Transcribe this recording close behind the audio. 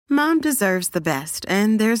Mom deserves the best,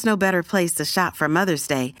 and there's no better place to shop for Mother's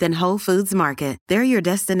Day than Whole Foods Market. They're your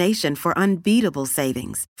destination for unbeatable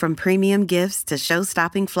savings, from premium gifts to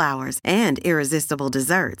show-stopping flowers and irresistible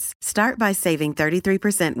desserts. Start by saving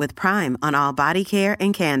 33% with Prime on all body care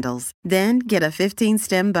and candles. Then get a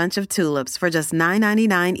 15-stem bunch of tulips for just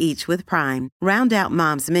 $9.99 each with Prime. Round out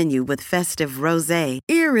Mom's menu with festive rosé,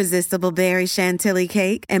 irresistible berry chantilly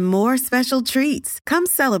cake, and more special treats. Come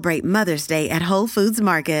celebrate Mother's Day at Whole Foods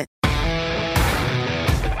Market.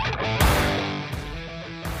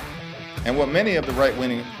 And what many of the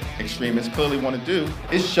right-wing extremists clearly want to do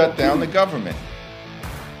is shut down the government.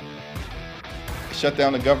 They shut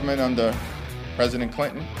down the government under President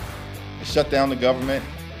Clinton. They shut down the government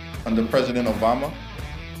under President Obama.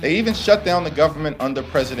 They even shut down the government under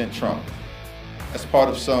President Trump as part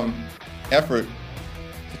of some effort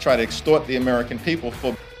to try to extort the American people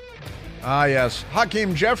for... Yes.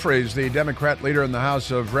 Hakeem Jeffries, the Democrat leader in the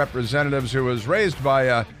House of Representatives, who was raised by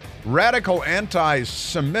a radical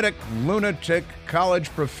anti-Semitic lunatic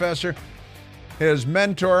college professor, his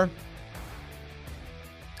mentor.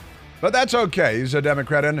 But that's okay. He's a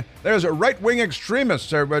Democrat. And there's a right-wing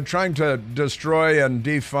extremists that are trying to destroy and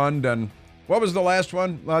defund. And what was the last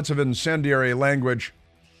one? Lots of incendiary language.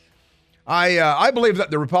 I believe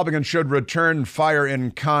that the Republicans should return fire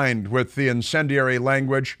in kind with the incendiary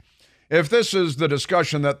language. If this is the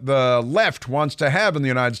discussion that the left wants to have in the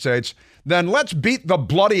United States, then let's beat the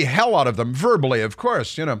bloody hell out of them, verbally, of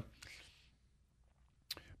course, you know.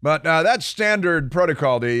 But that's standard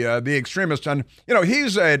protocol, the extremist. And, you know,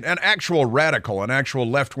 he's an actual radical, an actual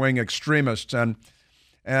left-wing extremist, and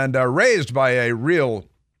raised by a real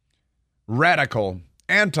radical,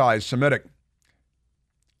 anti-Semitic,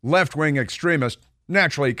 left-wing extremist,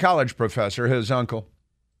 naturally college professor, his uncle.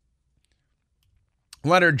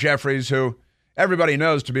 Leonard Jeffries, who everybody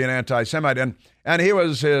knows to be an anti-Semite, and he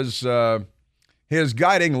was his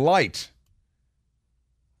guiding light.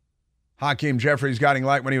 Hakeem Jeffries' guiding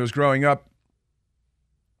light when he was growing up.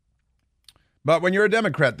 But when you're a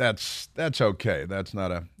Democrat, that's okay. That's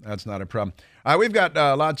not a problem. We've got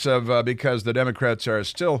lots of because the Democrats are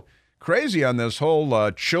still crazy on this whole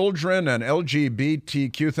children and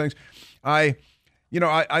LGBTQ things. I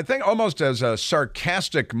think almost as a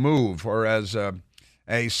sarcastic move or as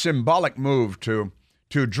a symbolic move to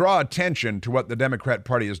draw attention to what the Democrat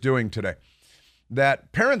Party is doing today,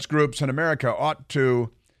 that parents groups in America ought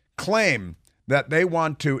to claim that they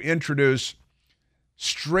want to introduce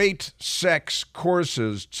straight sex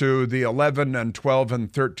courses to the 11 and 12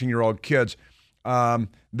 and 13-year-old kids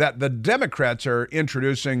that the Democrats are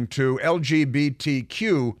introducing to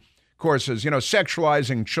LGBTQ courses,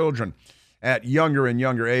 sexualizing children at younger and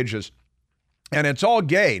younger ages. And it's all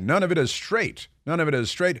gay. None of it is straight.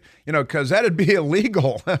 Because that'd be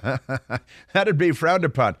illegal. That'd be frowned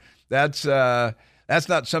upon. That's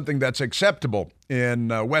not something that's acceptable in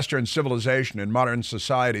Western civilization, in modern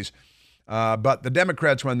societies. But the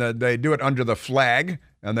Democrats, when they do it under the flag,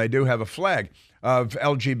 and they do have a flag of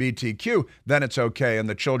LGBTQ, then it's okay, and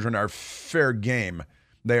the children are fair game.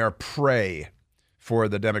 They are prey for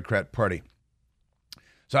the Democrat Party.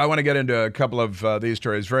 So I want to get into a couple of these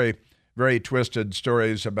stories, very, very twisted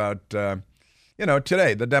stories about,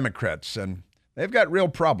 today, the Democrats. And they've got real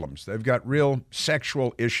problems. They've got real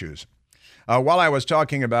sexual issues. While I was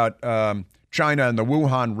talking about China and the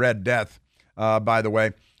Wuhan Red Death, by the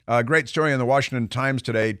way, a great story in the Washington Times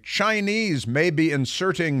today. Chinese may be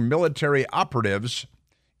inserting military operatives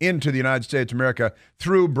into the United States of America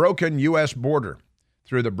through the broken U.S. border.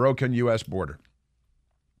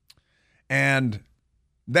 And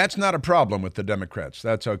that's not a problem with the Democrats.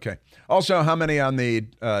 That's okay. Also, how many on the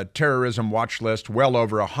terrorism watch list? Well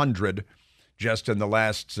over 100. Just in the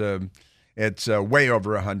last, it's way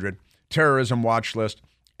over 100. Terrorism watch list.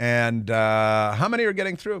 And how many are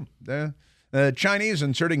getting through? The Chinese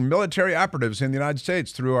inserting military operatives in the United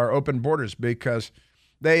States through our open borders because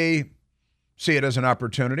they see it as an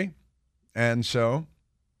opportunity, and so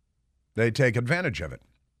they take advantage of it.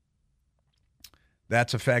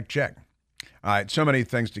 That's a fact check. All right, so many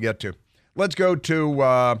things to get to. Let's go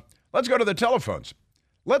to the telephones.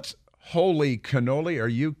 Holy cannoli, are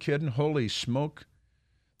you kidding? Holy smoke.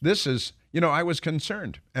 This is, I was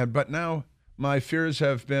concerned, but now my fears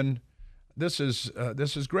have been, this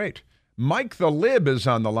is great. Mike the Lib is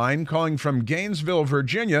on the line, calling from Gainesville,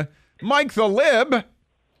 Virginia. Mike the Lib,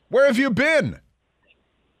 where have you been?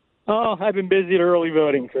 Oh, I've been busy at early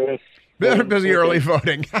voting, Chris. Busy early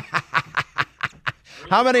voting.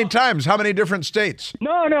 How many times? How many different states?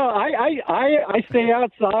 No. I stay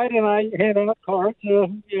outside and I hand out cards,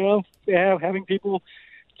 having people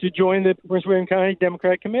to join the Prince William County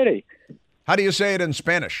Democratic Committee. How do you say it in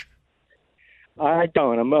Spanish? I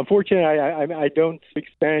don't. Unfortunately, I don't speak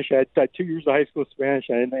Spanish. I had 2 years of high school Spanish,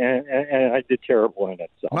 and I did terrible in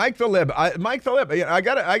it. So. Mike the Lib. Mike the Lib. I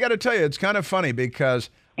got to tell you, it's kind of funny because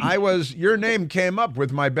your name came up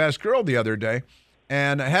with my best girl the other day,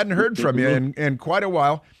 and I hadn't heard from you in quite a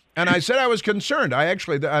while. And I said I was concerned.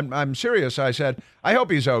 I'm serious. I said, I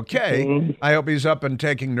hope he's okay. I hope he's up and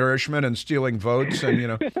taking nourishment and stealing votes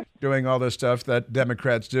and, doing all the stuff that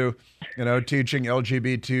Democrats do, teaching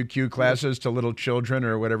LGBTQ classes to little children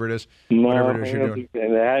or whatever it is. Whatever it is you're doing.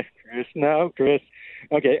 That, Chris. No, Chris.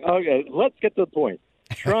 Okay, let's get to the point.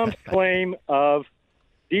 Trump's claim of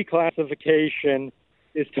declassification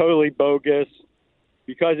is totally bogus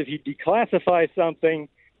because if you declassify something,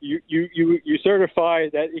 you certify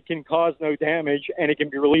that it can cause no damage and it can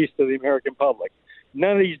be released to the American public.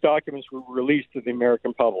 None of these documents were released to the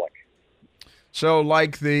American public. So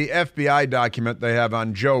like the FBI document they have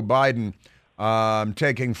on Joe Biden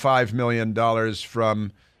taking $5 million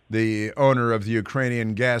from the owner of the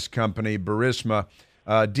Ukrainian gas company, Burisma,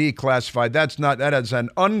 declassified. That is an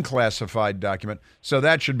unclassified document, so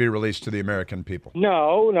that should be released to the American people.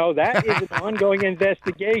 No, that is an ongoing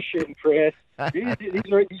investigation, Chris.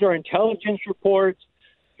 These are intelligence reports.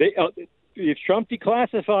 If Trump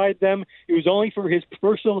declassified them, it was only for his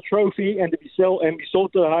personal trophy and to be sold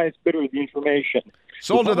to the highest bidder of the information.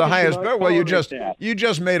 Sold to the highest bidder? Well, you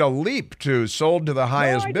just made a leap to sold to the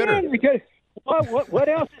highest bidder. I did, because what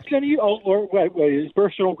else is going to use? Or his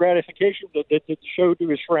personal gratification to show to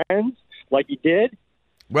his friends like he did?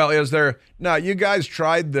 Well, now you guys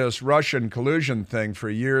tried this Russian collusion thing for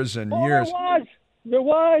years and years. There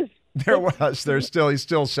was. He's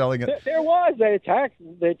still selling it. There was. They attacked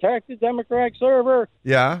the Democratic server.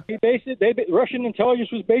 Yeah. Russian intelligence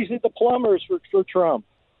was basically the plumbers for Trump.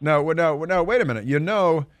 No. Wait a minute.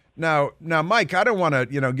 Now, Mike, I don't want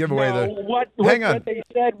to, give away Hang on. What they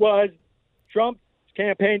said was Trump's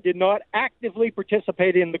campaign did not actively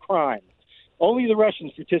participate in the crime. Only the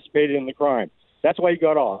Russians participated in the crime. That's why he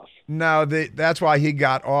got off. Now, that's why he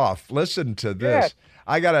got off. Listen to this. Yes.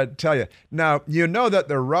 I got to tell you. Now, you know that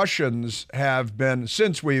the Russians have been,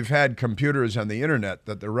 since we've had computers and the internet,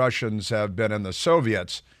 that the Russians have been, and the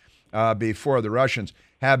Soviets before the Russians,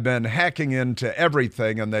 have been hacking into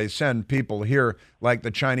everything, and they send people here like the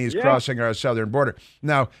Chinese crossing our southern border.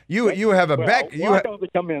 Now, you have a why don't they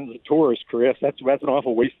come in as a tourist, Chris? That's an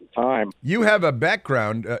awful waste of time. You have a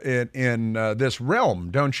background in this realm,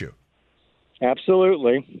 don't you?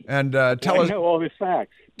 Absolutely. And I know all these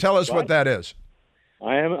facts. Tell us what that is.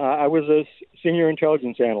 I was a senior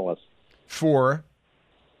intelligence analyst for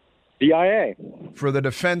DIA, for the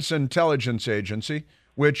Defense Intelligence Agency,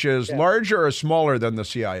 which is larger or smaller than the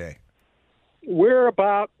CIA? We're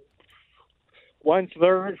about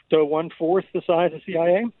 1/3 to 1/4 the size of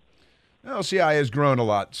CIA. Well, CIA has grown a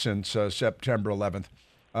lot since September 11th.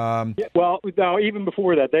 No, even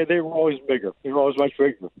before that, they were always bigger. They were always much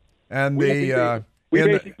bigger. And we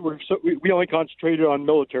only concentrated on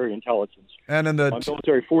military intelligence and on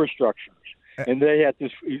military force structures, and they had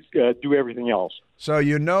to do everything else. So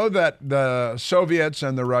you know that the Soviets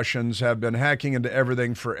and the Russians have been hacking into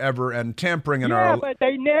everything forever and tampering in our... Yeah, but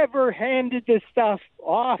they never handed this stuff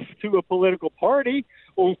off to a political party.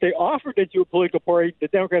 Or if they offered it to a political party, the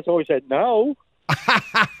Democrats always said no.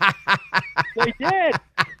 They did.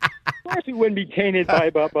 Of course, we wouldn't be tainted by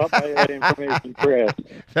that information, Chris.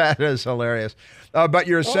 That is hilarious. But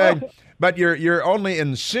you're saying, you're only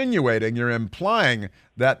insinuating, you're implying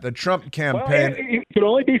that the Trump campaign. Well, it could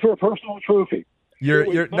only be for a personal trophy.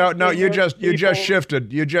 You just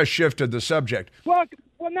shifted the subject. Well,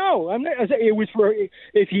 no. It was for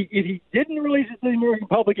if he didn't release it to the American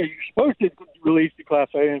public, as you're supposed to release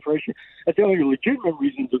declassified information. That's the only legitimate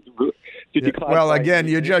reason to declassify. Well, again,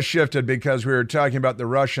 you just shifted because we were talking about the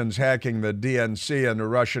Russians hacking the DNC and the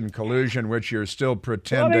Russian collusion, which you're still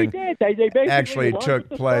pretending they basically actually took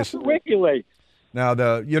place. Now,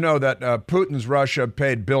 you know that Putin's Russia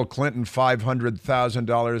paid Bill Clinton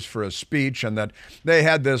 $500,000 for a speech, and that they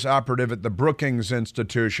had this operative at the Brookings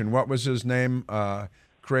Institution. What was his name?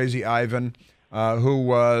 Crazy Ivan, who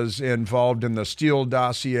was involved in the Steele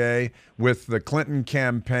dossier with the Clinton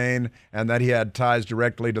campaign, and that he had ties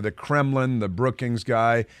directly to the Kremlin, the Brookings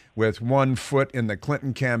guy, with one foot in the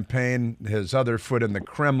Clinton campaign, his other foot in the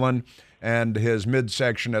Kremlin, and his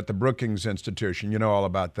midsection at the Brookings Institution. You know all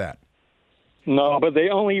about that. No, but they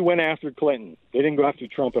only went after Clinton. They didn't go after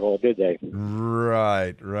Trump at all, did they?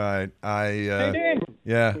 Right. They did.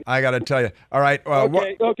 Yeah, I got to tell you. All right.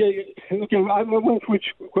 Okay. I'm going to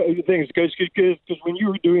switch things because when you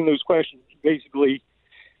were doing those questions, you basically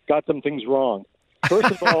got some things wrong.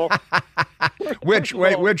 First of all, which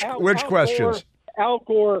questions? Al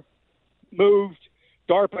Gore moved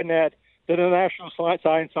DARPANet to the National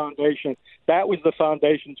Science Foundation. That was the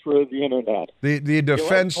foundations for the internet. The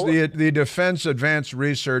Defense Advanced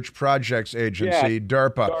Research Projects Agency,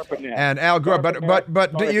 DARPA, and Al Gore.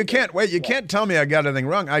 But you can't tell me I got anything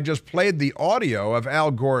wrong. I just played the audio of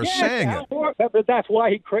Al Gore saying Al it. Gore, but that's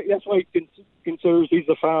why he considers he's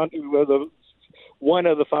one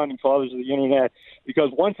of the founding fathers of the internet,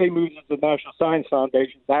 because once they moved into the National Science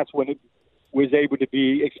Foundation, that's when it was able to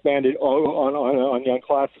be expanded on the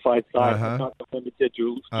unclassified side, not limited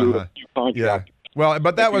to a few contracts. Yeah. Well,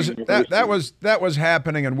 but that was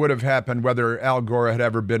happening and would have happened whether Al Gore had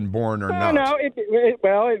ever been born or not. No, it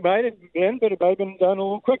might have been, but it might have been done a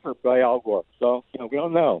little quicker by Al Gore. So we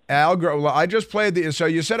don't know. Al Gore. Well, I just played the. So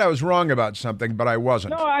you said I was wrong about something, but I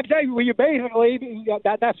wasn't. No, I'm saying you basically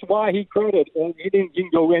that's why he credited. He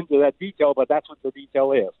didn't go into that detail, but that's what the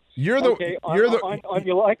detail is. On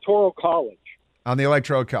the Electoral College. On the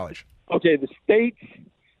Electoral College. Okay, the states.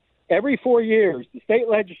 Every 4 years, the state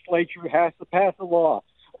legislature has to pass a law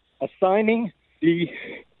assigning the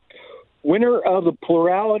winner of the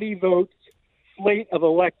plurality votes slate of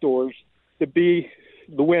electors to be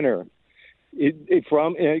the winner. It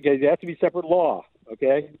has to be separate law,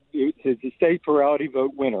 okay? It's a state plurality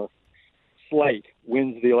vote winner. Slate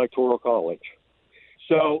wins the Electoral College.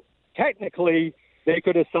 So technically, they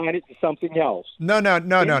could assign it to something else. No. The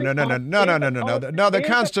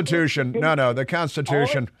Constitution. The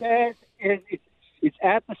Constitution. It's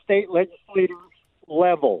at the state legislature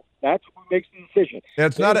level. That's who makes the decision.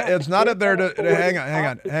 It's not at their.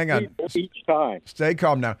 Hang on. Each time. Stay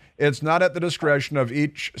calm now. It's not at the discretion of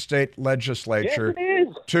each state legislature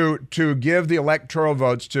to give the electoral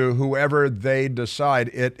votes to whoever they decide.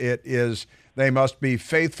 It is. They must be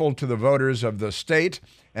faithful to the voters of the state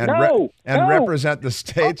and represent the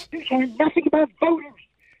states. Nothing about voters.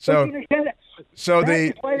 That's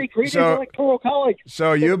why they created the Electoral College.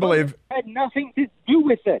 So you believe had nothing to do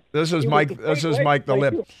with it. This is Mike the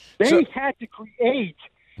Lib. They had to create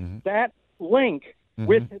that link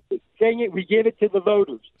with saying we give it to the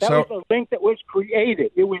voters. That was a link that was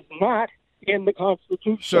created. It was not in the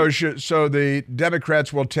Constitution. So the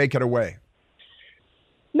Democrats will take it away.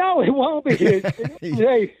 No, it won't be.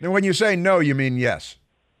 When you say no, you mean yes.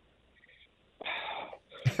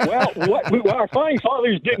 Well, our founding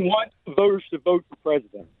fathers didn't want voters to vote for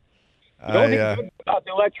president. The only thing about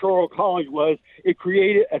the Electoral College was it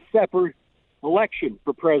created a separate election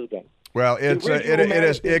for president. Well, it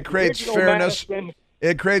creates fairness.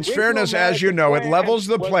 It creates fairness, as you know. It levels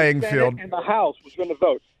the playing field. And the House was going to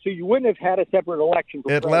vote. So you wouldn't have had a separate election for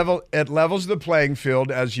president. It levels the playing field,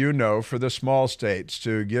 as you know, for the small states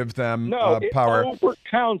to give them power. No, it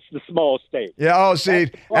overcounts the small states. Yeah. Oh, see,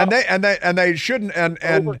 and they shouldn't. And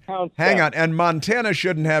hang on. And Montana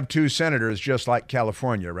shouldn't have 2 senators, just like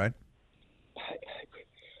California, right?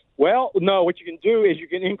 Well, no. What you can do is you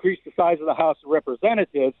can increase the size of the House of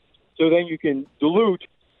Representatives, so then you can dilute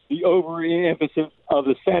the overemphasis of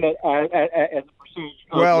the Senate as a percentage.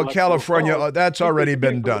 Well, California, that's already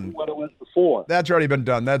been done. What it was before. That's already been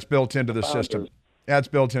done. That's built into the system. That's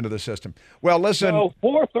built into the system. Well, listen. So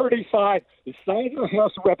 435, the size of the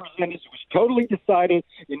House of Representatives was totally decided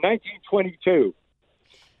in 1922.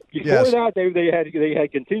 Before that, they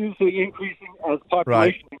had continuously increasing as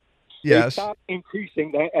population. Right. Yes. They stopped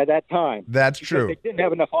increasing at that time. That's true. They didn't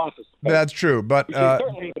have enough office space. That's true, but they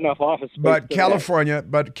certainly have enough office space. But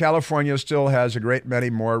California still has a great many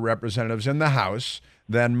more representatives in the House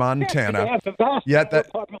than Montana. Yes, they have the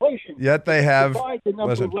vast population. Yet they have. Divide the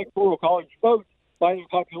number of Electoral College votes by the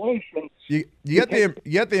population. You get the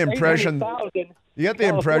impression. You get the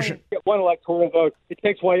impression. Get one electoral vote. It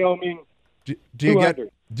takes Wyoming. Do you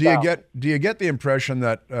get the impression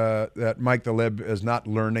that that Mike the Lib is not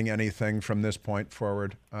learning anything from this point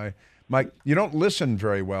forward? Mike, you don't listen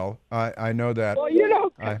very well. I know that. Well,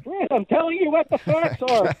 Chris, I'm telling you what the facts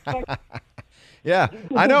are. Yeah,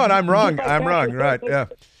 I know, and I'm wrong. I'm wrong, right? Yeah.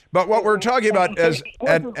 But what we're talking about is,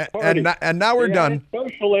 and now we're done.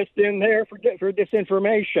 Socialist in there for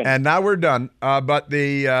disinformation. And now we're done. But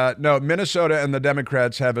Minnesota and the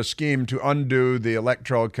Democrats have a scheme to undo the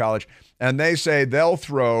Electoral College, and they say they'll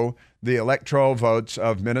throw the electoral votes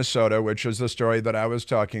of Minnesota, which is the story that I was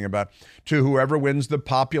talking about, to whoever wins the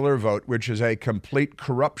popular vote, which is a complete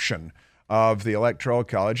corruption of the Electoral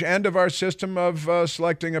College and of our system of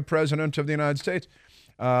selecting a president of the United States.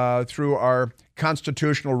 Through our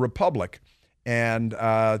constitutional republic and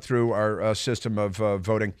through our system of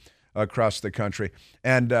voting across the country.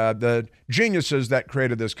 And the geniuses that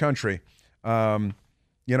created this country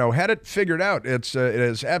had it figured out. It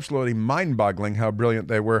is absolutely mind-boggling how brilliant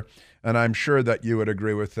they were, and I'm sure that you would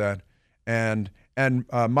agree with that. And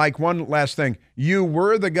Mike, one last thing. You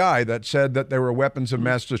were the guy that said that there were weapons of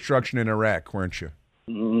mass destruction in Iraq, weren't you?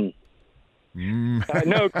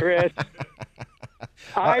 No, Chris.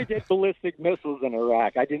 I did ballistic missiles in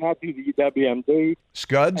Iraq. I did not do the WMD.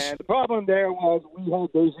 Scuds? And the problem there was we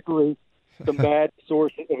had basically some bad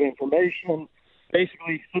sources of information,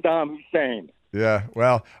 basically Saddam Hussein. Yeah,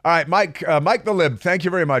 well, all right, Mike the Lib, thank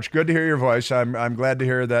you very much. Good to hear your voice. I'm glad to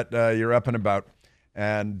hear that you're up and about.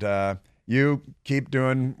 And you keep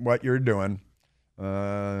doing what you're doing.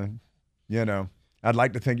 I'd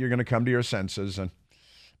like to think you're going to come to your senses,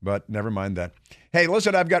 but never mind that. Hey,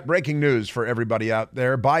 listen, I've got breaking news for everybody out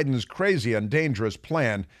there. Biden's crazy and dangerous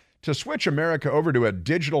plan to switch America over to a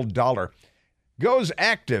digital dollar goes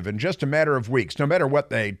active in just a matter of weeks. No matter what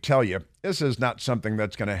they tell you, this is not something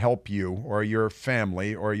that's going to help you or your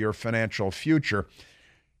family or your financial future.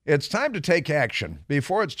 It's time to take action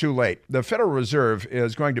before it's too late. The Federal Reserve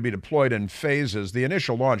is going to be deployed in phases, the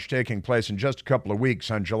initial launch taking place in just a couple of weeks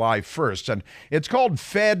on July 1st, and it's called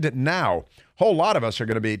Fed Now. A whole lot of us are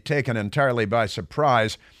going to be taken entirely by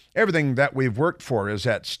surprise. Everything that we've worked for is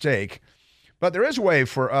at stake, but there is a way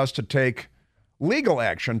for us to take legal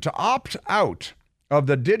action to opt out of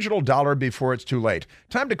the digital dollar before it's too late.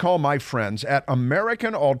 Time to call my friends at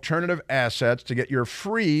American Alternative Assets to get your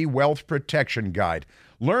free wealth protection guide.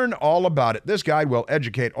 Learn all about it. This guide will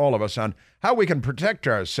educate all of us on how we can protect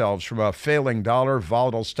ourselves from a failing dollar,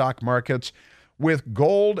 volatile stock markets with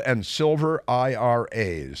gold and silver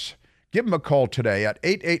IRAs. Give them a call today at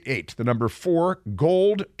 888, the number 4,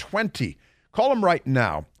 GOLD 20. Call them right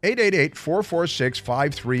now,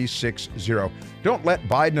 888-446-5360. Don't let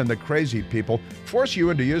Biden and the crazy people force you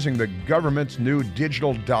into using the government's new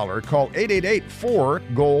digital dollar. Call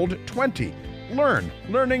 888-4-GOLD-20. Learn.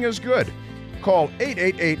 Learning is good. Call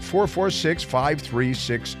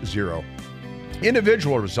 888-446-5360.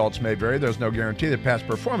 Individual results may vary. There's no guarantee that past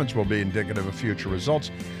performance will be indicative of future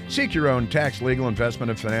results. Seek your own tax, legal, investment,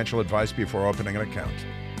 and financial advice before opening an account.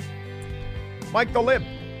 Mike the Lib.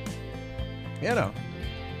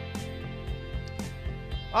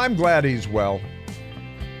 I'm glad he's well.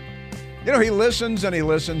 He listens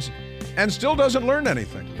and still doesn't learn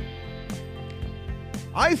anything.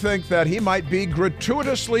 I think that he might be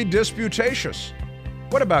gratuitously disputatious.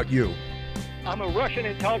 What about you? I'm a Russian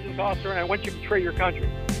intelligence officer, and I want you to betray your country.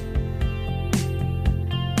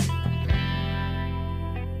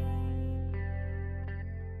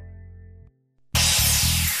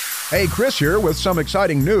 Hey, Chris here with some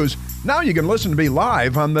exciting news. Now you can listen to me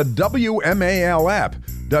live on the WMAL app.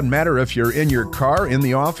 Doesn't matter if you're in your car, in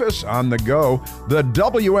the office, on the go. The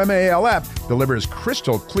WMAL app delivers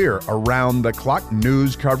crystal clear around-the-clock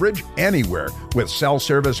news coverage anywhere with cell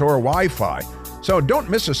service or Wi-Fi. So don't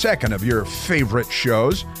miss a second of your favorite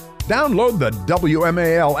shows. Download the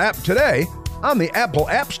WMAL app today on the Apple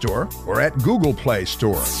App Store or at Google Play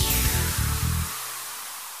Store.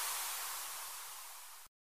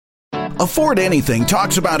 Afford Anything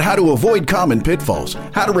talks about how to avoid common pitfalls,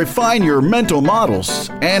 how to refine your mental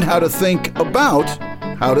models, and how to think about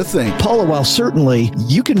how to think. Paula, while certainly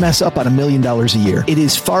you can mess up on $1 million a year, it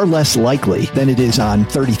is far less likely than it is on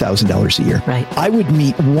 $30,000 a year. Right. I would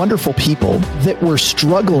meet wonderful people that were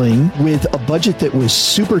struggling with a budget that was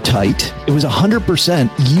super tight. It was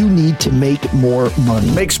 100% you need to make more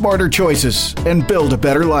money. Make smarter choices and build a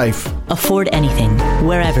better life. Afford Anything,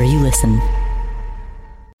 wherever you listen.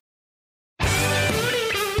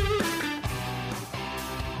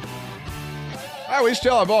 We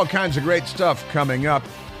still have all kinds of great stuff coming up.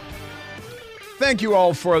 Thank you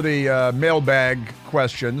all for the mailbag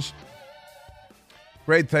questions.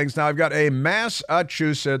 Great things. Now, I've got a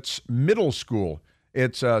Massachusetts middle school.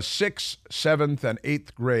 It's 6th, 7th, and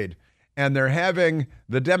 8th grade. And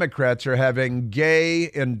the Democrats are having gay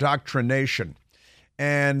indoctrination.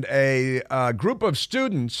 And a group of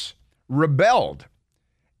students rebelled.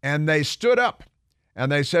 And they stood up. And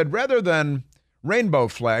they said, rather than rainbow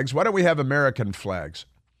flags, why don't we have American flags?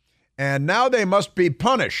 And now they must be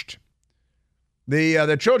punished.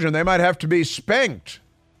 The children, they might have to be spanked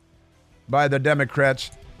by the Democrats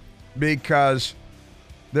because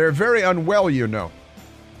they're very unwell,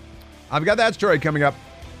 I've got that story coming up.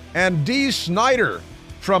 And Dee Snider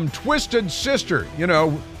from Twisted Sister,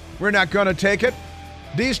 we're not going to take it.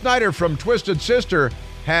 Dee Snider from Twisted Sister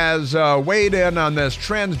has weighed in on this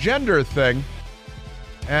transgender thing.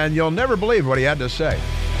 And you'll never believe what he had to say.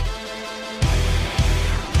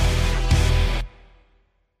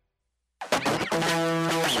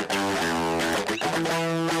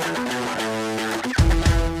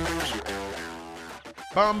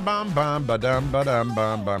 Bum bum bum ba dum ba dum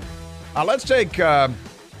bum bum. Let's take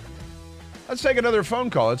another phone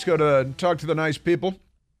call. Let's go to talk to the nice people.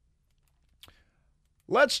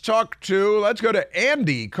 Let's go to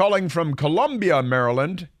Andy calling from Columbia,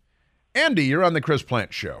 Maryland. Andy, you're on the Chris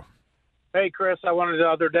Plante Show. Hey, Chris, the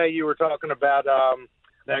other day you were talking about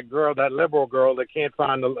that liberal girl that can't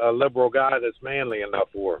find a liberal guy that's manly enough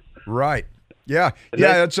for her. Right. Yeah.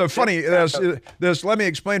 Yeah, it's a funny. This. Let me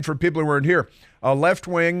explain for people who weren't here. A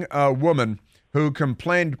left-wing woman who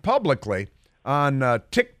complained publicly on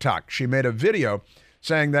TikTok. She made a video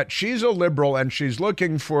saying that she's a liberal and she's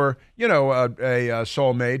looking for, a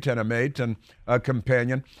soulmate and a mate and a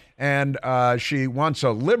companion. And she wants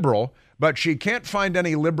a liberal, but she can't find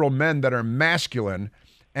any liberal men that are masculine.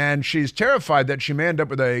 And she's terrified that she may end up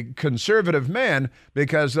with a conservative man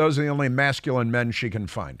because those are the only masculine men she can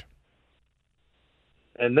find.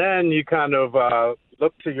 And then you kind of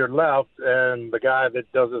look to your left and the guy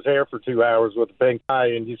that does his hair for 2 hours with a pink eye,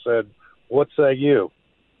 and you said, "What say you?"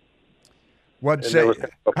 What say?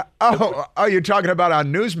 Oh, you're talking about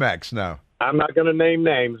on Newsmax now. I'm not going to name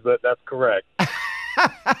names, but that's correct.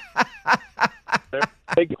 There's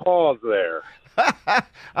a big pause there.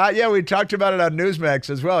 Yeah, we talked about it on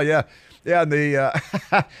Newsmax as well. Yeah. And the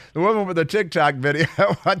woman with the TikTok video,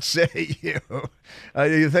 what say you?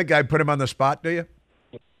 You think I put him on the spot, do you?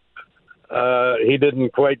 He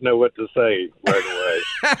didn't quite know what to say right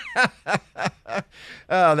away.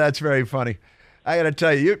 Oh, that's very funny. I got to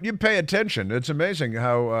tell you, you pay attention. It's amazing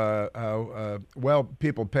how well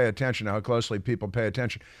people pay attention, how closely people pay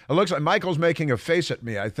attention. It looks like Michael's making a face at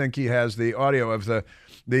me. I think he has the audio of the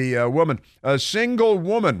woman. A single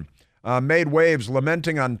woman made waves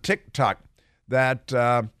lamenting on TikTok that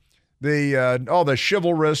all the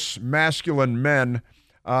chivalrous masculine men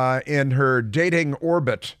in her dating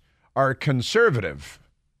orbit are conservative.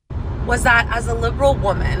 Was that as a liberal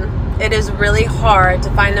woman, it is really hard to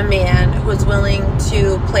find a man who is willing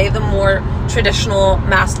to play the more traditional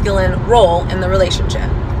masculine role in the relationship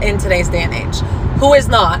in today's day and age, who is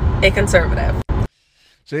not a conservative.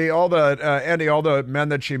 See, all the men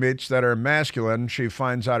that she meets that are masculine, she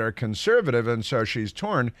finds out are conservative, and so she's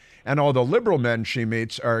torn. And all the liberal men she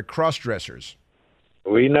meets are cross-dressers.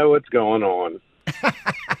 We know what's going on.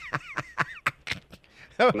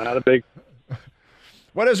 Not a big...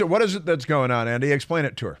 What is it that's going on, Andy? Explain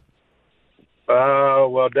it to her.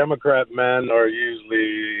 Well, Democrat men are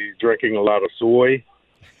usually drinking a lot of soy.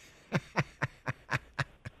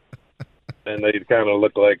 And they kind of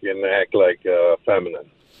look like and act like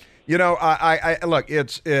feminine. You know, I look,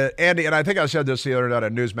 it's Andy, and I think I said this the other night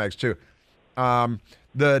on Newsmax too.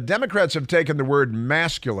 The Democrats have taken the word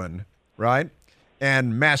masculine, right,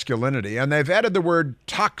 and masculinity, and they've added the word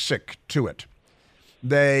toxic to it.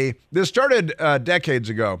 This started decades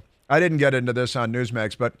ago. I didn't get into this on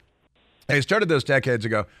Newsmax, but they started this decades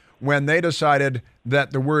ago when they decided that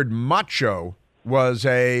the word macho was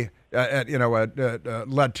a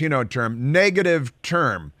Latino term, negative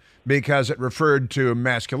term, because it referred to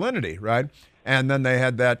masculinity, right? And then they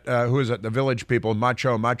had that, the Village People,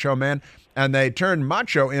 macho man, and they turned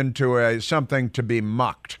macho into something to be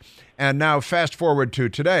mocked. And now fast forward to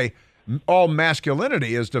today, all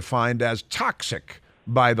masculinity is defined as toxic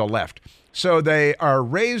by the left. So they are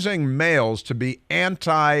raising males to be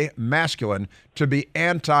anti-masculine, to be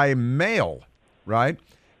anti-male, right?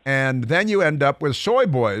 And then you end up with soy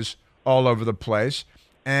boys all over the place.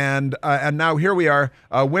 And now here we are,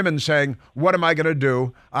 women saying, what am I going to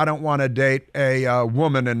do? I don't want to date a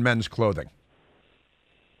woman in men's clothing.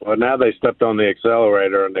 Well, now they stepped on the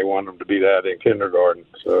accelerator and they want them to be that in kindergarten.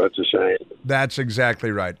 So it's a shame. That's exactly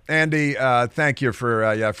right. Andy, thank you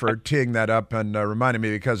for teeing that up and reminding me,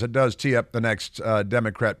 because it does tee up the next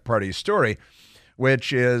Democrat Party story,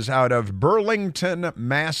 which is out of Burlington,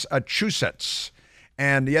 Massachusetts.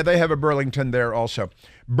 And yeah, they have a Burlington there also.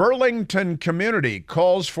 Burlington community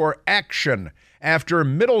calls for action after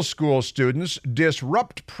middle school students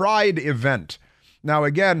disrupt Pride event. Now,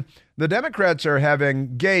 again, the Democrats are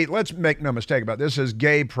having let's make no mistake about this, is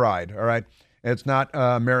gay pride, all right? It's not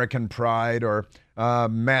American pride or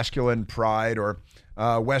masculine pride or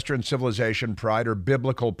Western civilization pride or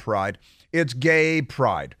biblical pride. It's gay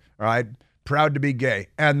pride, all right? Proud to be gay.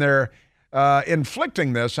 And they're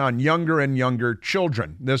inflicting this on younger and younger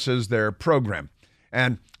children. This is their program.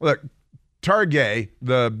 And look, Target,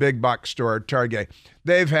 the big box store, Target,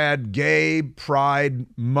 they've had Gay Pride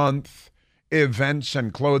Month events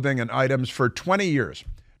and clothing and items for 20 years.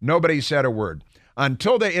 Nobody said a word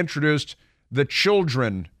until they introduced the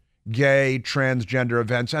children gay transgender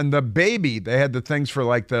events and the baby. They had the things for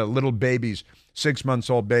like the little babies, 6 months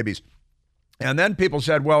old babies. And then people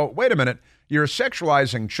said, well, wait a minute, you're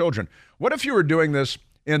sexualizing children. What if you were doing this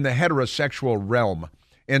in the heterosexual realm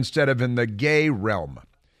instead of in the gay realm?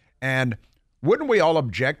 And wouldn't we all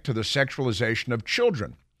object to the sexualization of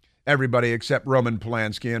children? Everybody except Roman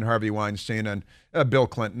Polanski and Harvey Weinstein and Bill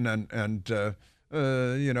Clinton and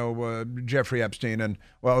Jeffrey Epstein and,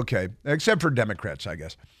 well, okay, except for Democrats, I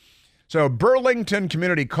guess. So Burlington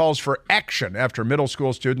community calls for action after middle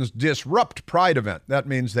school students disrupt Pride event. That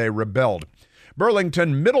means they rebelled.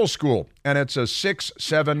 Burlington Middle School, and it's a 6th,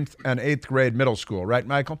 7th, and 8th grade middle school, right,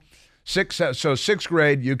 Michael? So 6th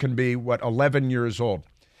grade, you can be, 11 years old.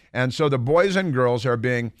 And so the boys and girls are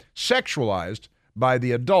being sexualized by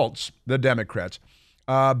the adults, the Democrats,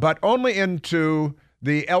 but only into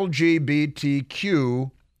the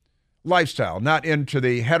LGBTQ lifestyle, not into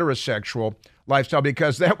the heterosexual lifestyle,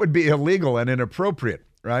 because that would be illegal and inappropriate,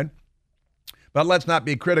 right? But let's not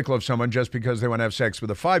be critical of someone just because they want to have sex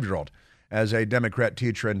with a 5-year-old, as a Democrat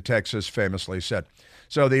teacher in Texas famously said.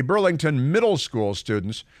 So the Burlington Middle School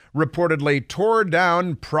students reportedly tore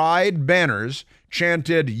down Pride banners,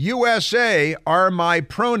 chanted, "USA are my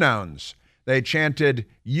pronouns." They chanted,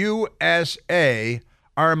 "USA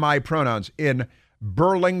are my pronouns" in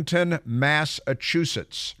Burlington,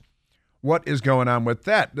 Massachusetts. What is going on with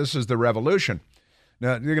that? This is the revolution.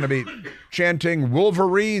 Now, you're going to be chanting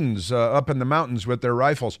Wolverines up in the mountains with their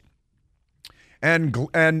rifles.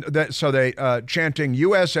 So they chanting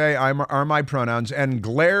 "USA are my pronouns" and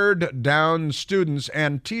glared down students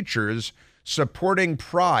and teachers supporting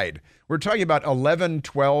Pride. We're talking about 11,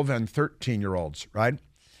 12, and 13-year-olds, right?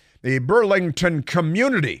 The Burlington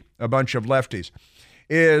community, a bunch of lefties,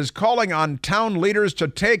 is calling on town leaders to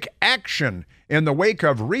take action in the wake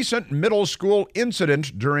of recent middle school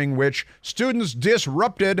incident during which students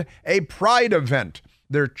disrupted a Pride event.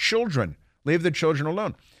 They're children. Leave the children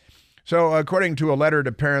alone. So according to a letter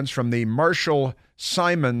to parents from the Marshall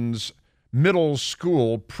Simons Middle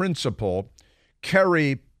School principal,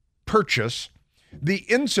 Carrie Purchase,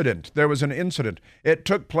 there was an incident. It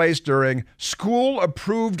took place during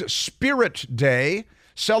school-approved Spirit Day,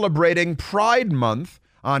 celebrating Pride Month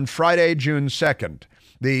on Friday, June 2nd.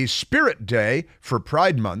 The Spirit Day for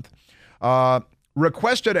Pride Month,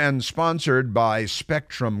 requested and sponsored by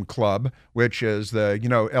Spectrum Club, which is the,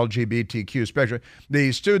 LGBTQ spectrum,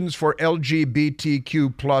 the Students for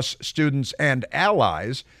LGBTQ plus Students and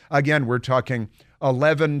Allies. Again, we're talking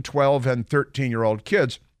 11, 12, and 13-year-old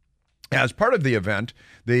kids. As part of the event,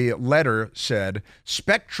 the letter said,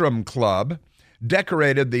 Spectrum Club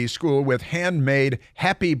decorated the school with handmade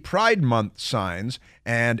Happy Pride Month signs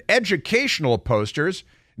and educational posters.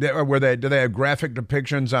 Do they have graphic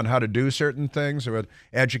depictions on how to do certain things with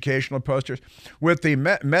educational posters? With the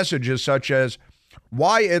messages such as,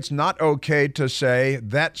 why it's not okay to say,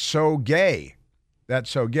 "That's so gay." That's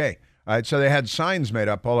so gay. All right, so they had signs made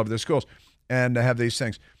up all over the schools and have these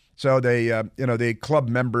things. So they, the club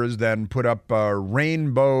members then put up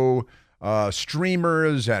rainbow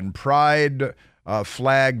streamers and pride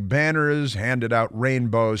flag banners, handed out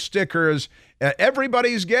rainbow stickers.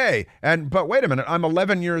 Everybody's gay. But wait a minute, I'm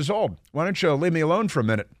 11 years old. Why don't you leave me alone for a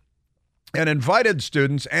minute? And invited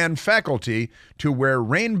students and faculty to wear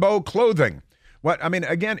rainbow clothing.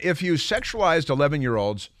 Again, if you sexualized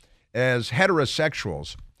 11-year-olds as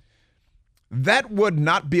heterosexuals, that would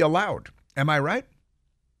not be allowed. Am I right?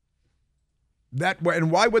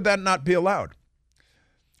 And why would that not be allowed?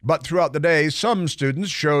 But throughout the day, some students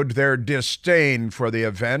showed their disdain for the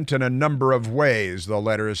event in a number of ways, the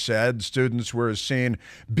letter said. Students were seen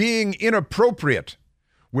being inappropriate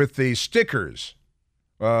with the stickers.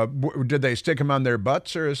 Did they stick them on their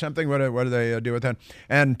butts or something? What do they do with that?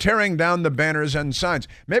 And tearing down the banners and signs.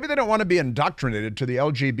 Maybe they don't want to be indoctrinated to the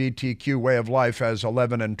LGBTQ way of life as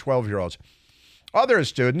 11 and 12-year-olds. Other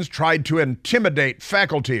students tried to intimidate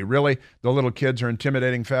faculty. Really? The little kids are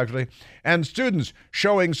intimidating faculty? And students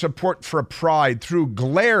showing support for Pride through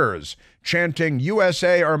glares, chanting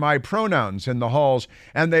 "USA are my pronouns" in the halls.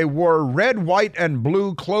 And they wore red, white, and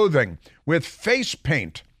blue clothing with face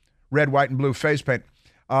paint, red, white, and blue face paint,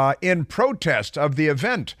 in protest of the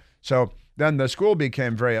event. So then the school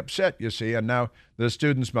became very upset, you see, and now the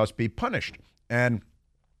students must be punished. And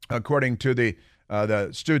according to the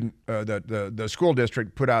school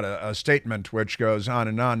district put out a statement which goes on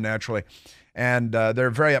and on naturally, and they're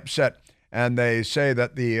very upset. And they say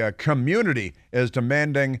that the community is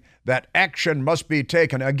demanding that action must be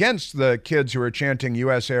taken against the kids who are chanting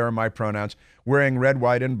 "USA are my pronouns," wearing red,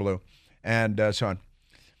 white, and blue, and so on.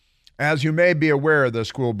 As you may be aware, the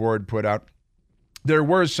school board put out, there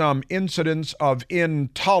were some incidents of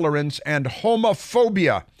intolerance and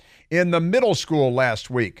homophobia in the middle school last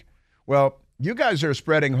week. Well, You guys are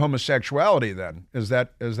spreading homosexuality then. Is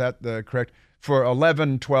that the correct? For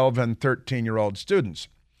 11, 12, and 13-year-old students.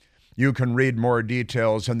 You can read more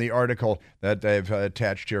details in the article that they've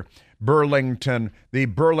attached here. The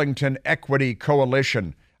Burlington Equity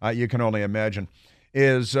Coalition, you can only imagine,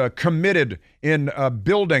 is committed in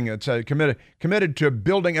building. It's committed to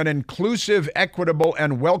building an inclusive, equitable,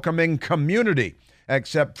 and welcoming community,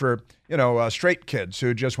 except for straight kids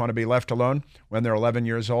who just want to be left alone when they're 11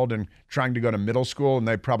 years old and trying to go to middle school, and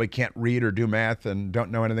they probably can't read or do math and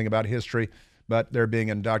don't know anything about history, but they're being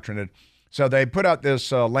indoctrinated. So they put out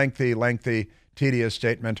this lengthy, tedious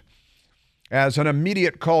statement. As an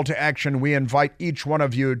immediate call to action, we invite each one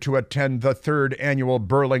of you to attend the 3rd annual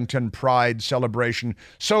Burlington Pride celebration.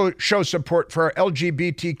 So show support for our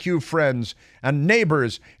LGBTQ friends and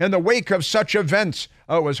neighbors in the wake of such events.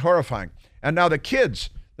 Oh, it was horrifying. And now the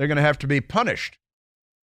kids, they're going to have to be punished.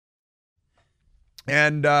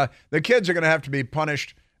 And the kids are going to have to be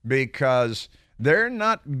punished because they're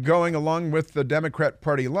not going along with the Democrat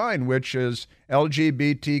Party line, which is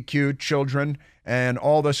LGBTQ children and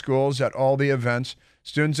all the schools at all the events.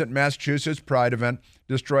 Students at Massachusetts Pride event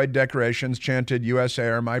destroyed decorations, chanted USA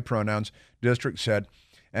are my pronouns, district said.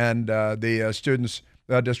 And the students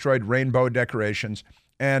destroyed rainbow decorations.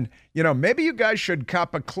 And, maybe you guys should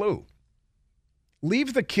cop a clue.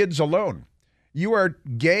 Leave the kids alone. You are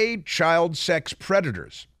gay child sex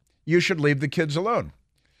predators. You should leave the kids alone.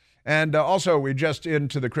 And also, we just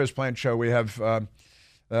into the Chris Plante Show, we have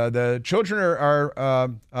the children are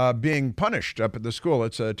being punished up at the school.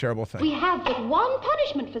 It's a terrible thing. We have but one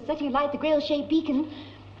punishment for setting alight the grail-shaped beacon.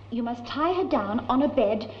 You must tie her down on a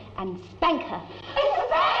bed and spank her.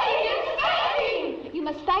 Spank! You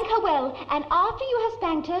must spank her well, and after you have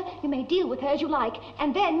spanked her, you may deal with her as you like,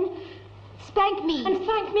 and then spank me. And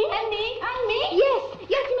spank me? And me? And me? Yes,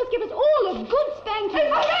 you must give us all a good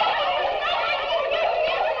spanking.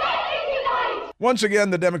 Once again,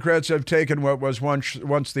 the Democrats have taken what was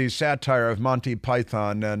once the satire of Monty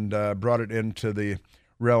Python and brought it into the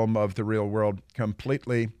realm of the real world.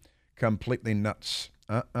 Completely nuts.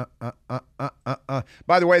 By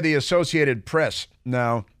the way, the Associated Press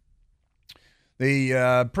now,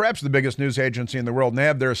 perhaps the biggest news agency in the world, and they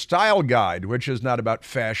have their style guide, which is not about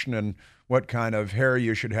fashion and what kind of hair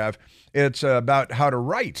you should have. It's about how to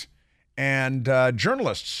write. And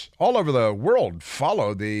journalists all over the world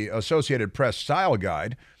follow the Associated Press style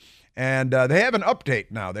guide. And they have an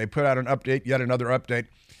update now. They put out an update, yet another update.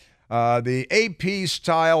 The AP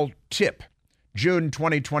Style Tip, June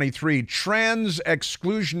 2023, trans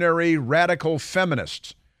exclusionary radical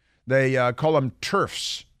feminists. They call them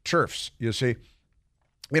TERFs. TERFs, you see.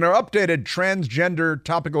 In our updated transgender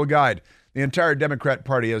topical guide, the entire Democrat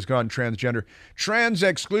Party has gone transgender. Trans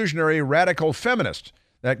exclusionary radical feminist.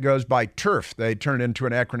 That goes by TERF. They turn it into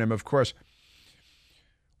an acronym, of course.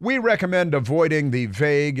 We recommend avoiding the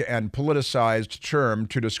vague and politicized term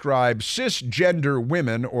to describe cisgender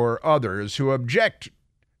women or others who object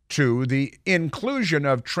to the inclusion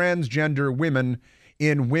of transgender women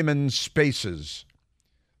in women's spaces.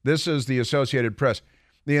 This is the Associated Press.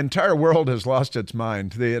 The entire world has lost its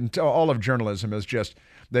mind. All of journalism is just,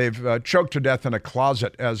 they've choked to death in a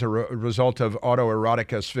closet as a result of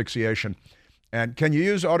autoerotic asphyxiation. And can you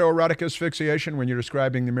use autoerotic asphyxiation when you're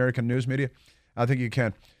describing the American news media? I think you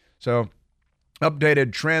can. So,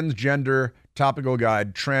 updated transgender topical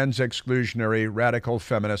guide, trans exclusionary radical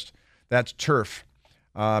feminist. That's TERF.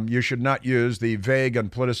 You should not use the vague and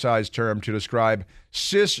politicized term to describe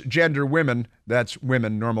cisgender women, that's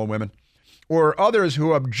women, normal women, or others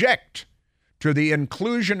who object to the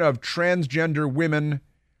inclusion of transgender women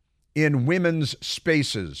in women's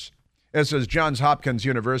spaces. This is Johns Hopkins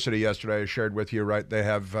University yesterday. I shared with you, right? They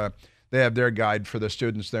have their guide for the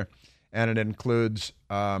students there, and it includes,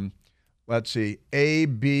 AMAB,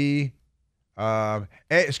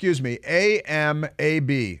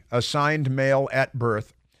 assigned male at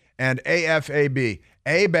birth, and AFAB,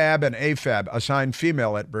 ABAB and AFAB, assigned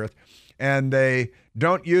female at birth, and they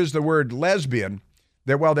don't use the word lesbian.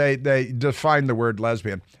 They define the word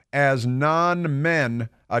lesbian as non-men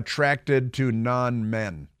attracted to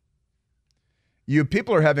non-men. You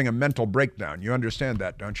people are having a mental breakdown. You understand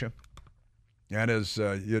that, don't you? That is,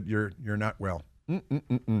 you're not well. All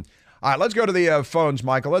right, let's go to the phones,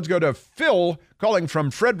 Michael. Let's go to Phil calling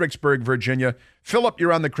from Fredericksburg, Virginia. Philip,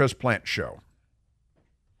 you're on the Chris Plante Show.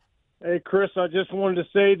 Hey, Chris, I just wanted to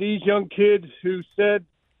say these young kids who said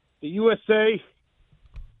the USA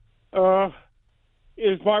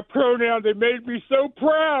is my pronoun, they made me so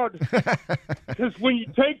proud. Because when you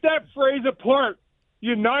take that phrase apart,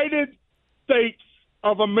 United States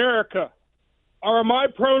of America are my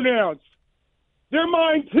pronouns. They're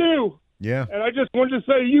mine too. Yeah. And I just wanted to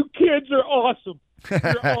say, you kids are awesome.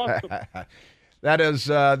 You're awesome. That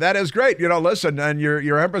is great. You know, listen, and you're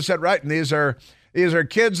 100% right. And these are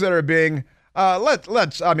kids that are being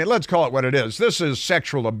let's call it what it is. This is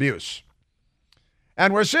sexual abuse.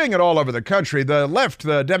 And we're seeing it all over the country. The left,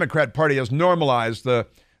 the Democrat Party, has normalized the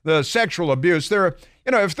sexual abuse.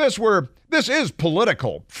 This is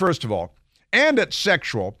political, first of all, and it's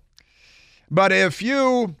sexual. But if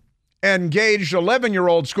you engaged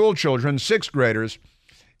 11-year-old school children, 6th graders,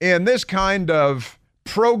 in this kind of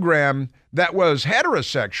program that was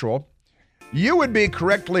heterosexual, you would be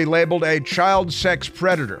correctly labeled a child sex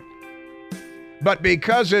predator. But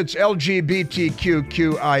because it's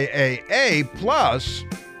LGBTQIAA+,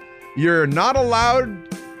 you're not allowed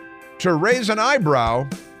to raise an eyebrow.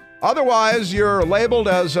 Otherwise, you're labeled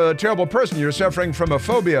as a terrible person. You're suffering from a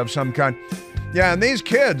phobia of some kind. Yeah, and these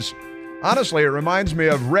kids, honestly, it reminds me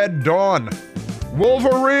of Red Dawn.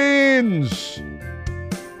 Wolverines! And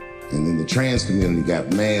then the trans community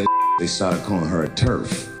got mad. They started calling her a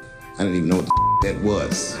TERF. I didn't even know what the that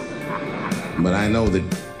was. But I know that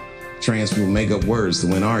trans people make up words to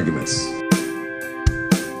win arguments.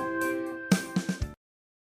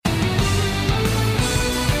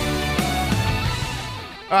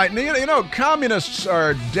 All right, you know, communists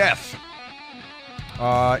are death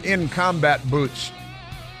in combat boots.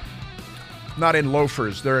 Not in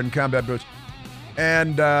loafers, they're in combat boots.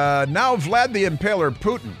 And now Vlad the Impaler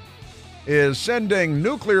Putin is sending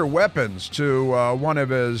nuclear weapons to one of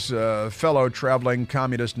his fellow traveling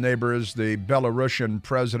communist neighbors, the Belarusian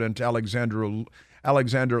president Alexander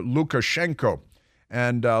Lukashenko.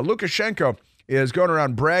 And Lukashenko is going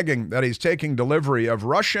around bragging that he's taking delivery of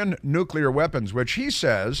Russian nuclear weapons, which he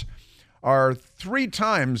says are 3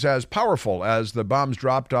 times as powerful as the bombs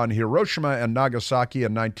dropped on Hiroshima and Nagasaki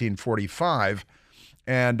in 1945.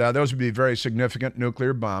 And those would be very significant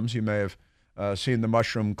nuclear bombs. You may have seen the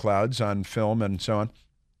mushroom clouds on film and so on.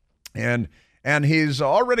 And he's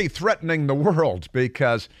already threatening the world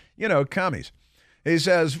because, you know, commies. He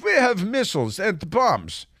says, we have missiles and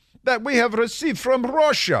bombs that we have received from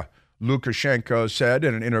Russia, Lukashenko said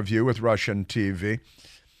in an interview with Russian TV.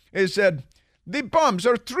 He said, the bombs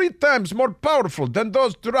are 3 times more powerful than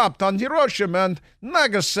those dropped on Hiroshima and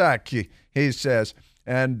Nagasaki, he says.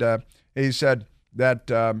 And he said that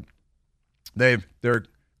they're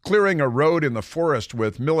clearing a road in the forest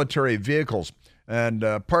with military vehicles and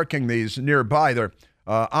parking these nearby. They're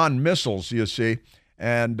on missiles, you see,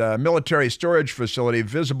 and military storage facility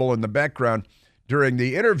visible in the background during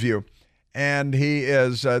the interview. And he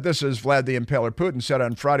is, this is Vlad the Impaler Putin, said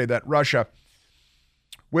on Friday that Russia,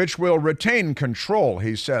 which will retain control,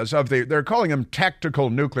 he says, of they're calling them tactical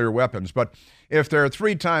nuclear weapons, but if they're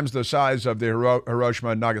 3 times the size of the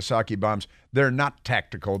Hiroshima and Nagasaki bombs, they're not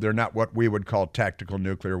tactical. They're not what we would call tactical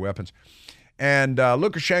nuclear weapons. And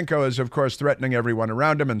Lukashenko is, of course, threatening everyone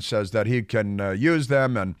around him and says that he can use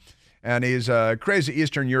them. And he's a crazy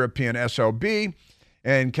Eastern European SOB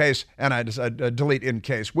in case, and I delete in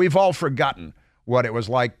case. We've all forgotten what it was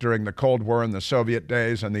like during the Cold War in the Soviet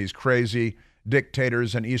days and these crazy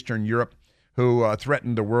dictators in Eastern Europe who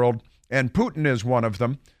threatened the world. And Putin is one of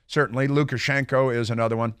them. Certainly, Lukashenko is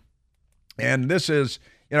another one. And this is,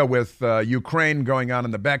 you know, with Ukraine going on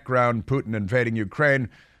in the background, Putin invading Ukraine.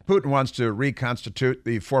 Putin wants to reconstitute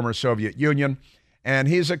the former Soviet Union, and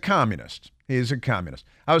he's a communist. He's a communist.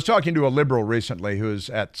 I was talking to a liberal recently who's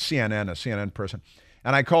at CNN, a CNN person,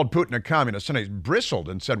 and I called Putin a communist, and he bristled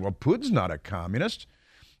and said, well, Putin's not a communist.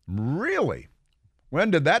 Really?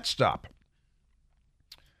 When did that stop?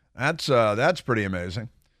 That's pretty amazing.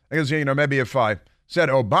 Because, you know, maybe if I said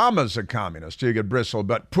Obama's a communist, you could bristle.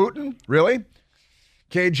 But Putin? Really?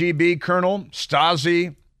 KGB colonel,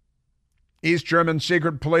 Stasi, East German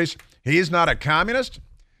secret police, he's not a communist?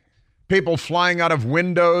 People flying out of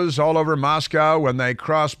windows all over Moscow when they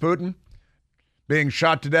cross Putin, being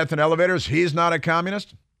shot to death in elevators, he's not a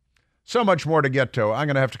communist? So much more to get to. I'm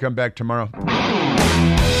going to have to come back tomorrow.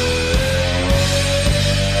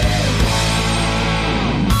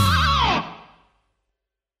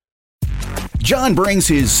 John brings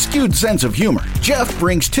his skewed sense of humor. Jeff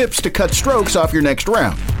brings tips to cut strokes off your next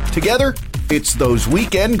round. Together, it's those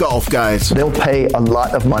weekend golf guys. They'll pay a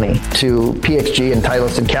lot of money to PXG and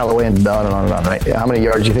Titleist and Callaway and on and on and on, right? How many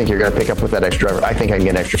yards do you think you're going to pick up with that extra driver? I think I can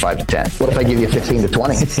get an extra 5 to 10. What if I give you 15 to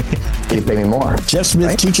 20? You pay me more. Jeff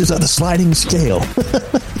Smith teaches on a sliding scale.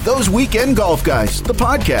 Those Weekend Golf Guys, the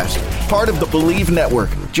podcast, part of the Believe Network.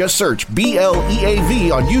 Just search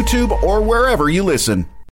BLEAV on YouTube or wherever you listen.